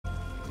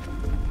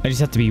I just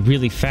have to be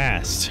really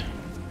fast.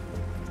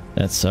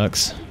 That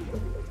sucks.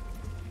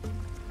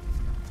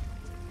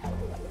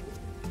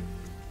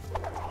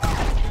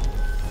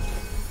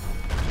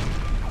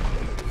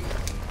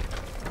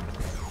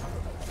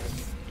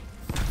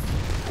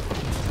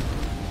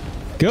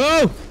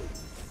 Go!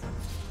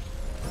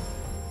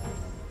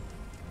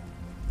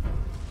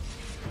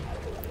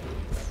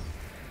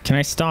 Can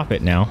I stop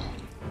it now?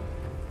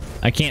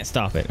 I can't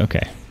stop it.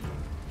 Okay.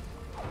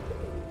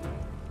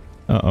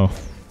 Uh-oh.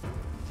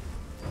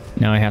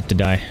 Now I have to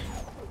die.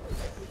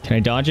 Can I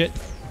dodge it?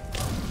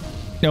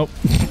 Nope.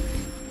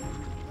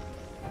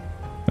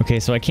 Okay,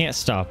 so I can't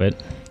stop it.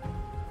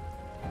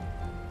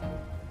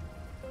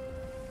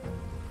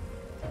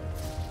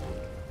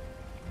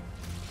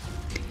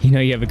 You know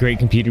you have a great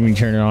computer when you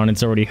turn it on,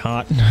 it's already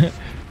hot.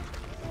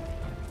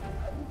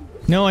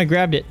 No, I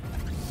grabbed it.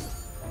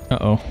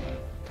 Uh-oh.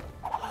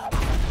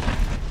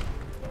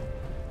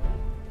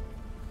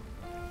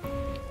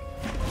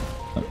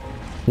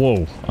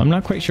 Whoa, I'm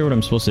not quite sure what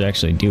I'm supposed to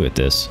actually do with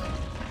this.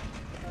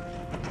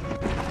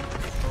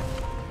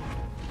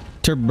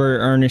 Turbo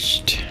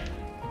Ernest.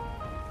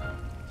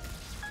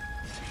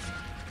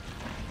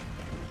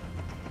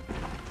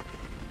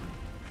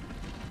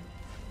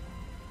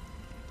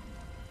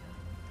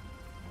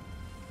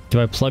 Do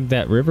I plug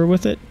that river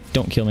with it?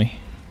 Don't kill me.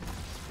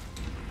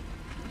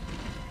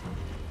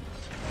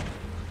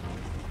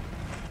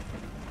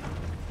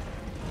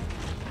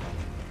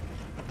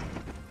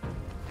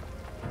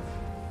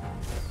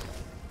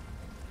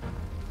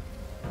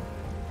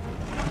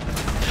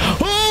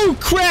 Oh,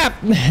 crap!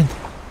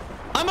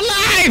 I'm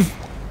alive!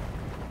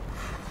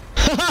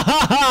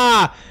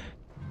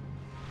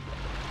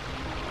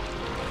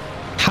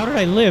 How did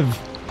I live?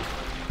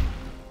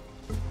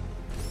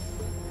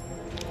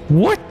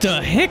 What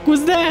the heck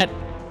was that?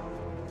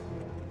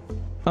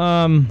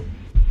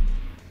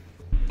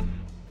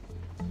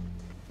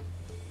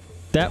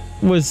 That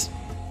was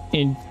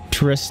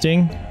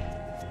interesting.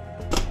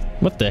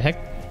 What the heck?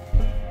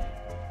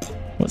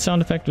 What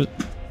sound effect was...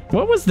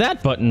 What was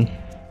that button?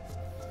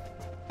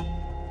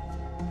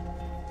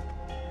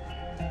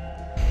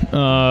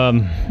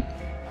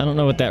 I don't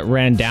know what that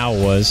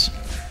Randall was.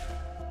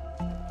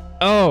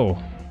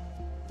 Oh!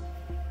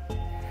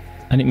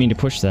 I didn't mean to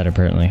push that,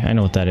 apparently. I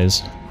know what that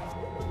is.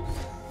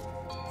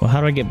 Well, how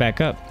do I get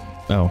back up?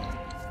 Oh.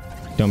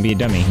 Don't be a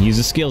dummy. Use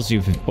the skills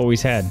you've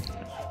always had.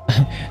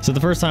 So the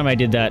first time I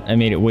did that, I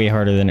made it way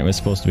harder than it was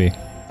supposed to be.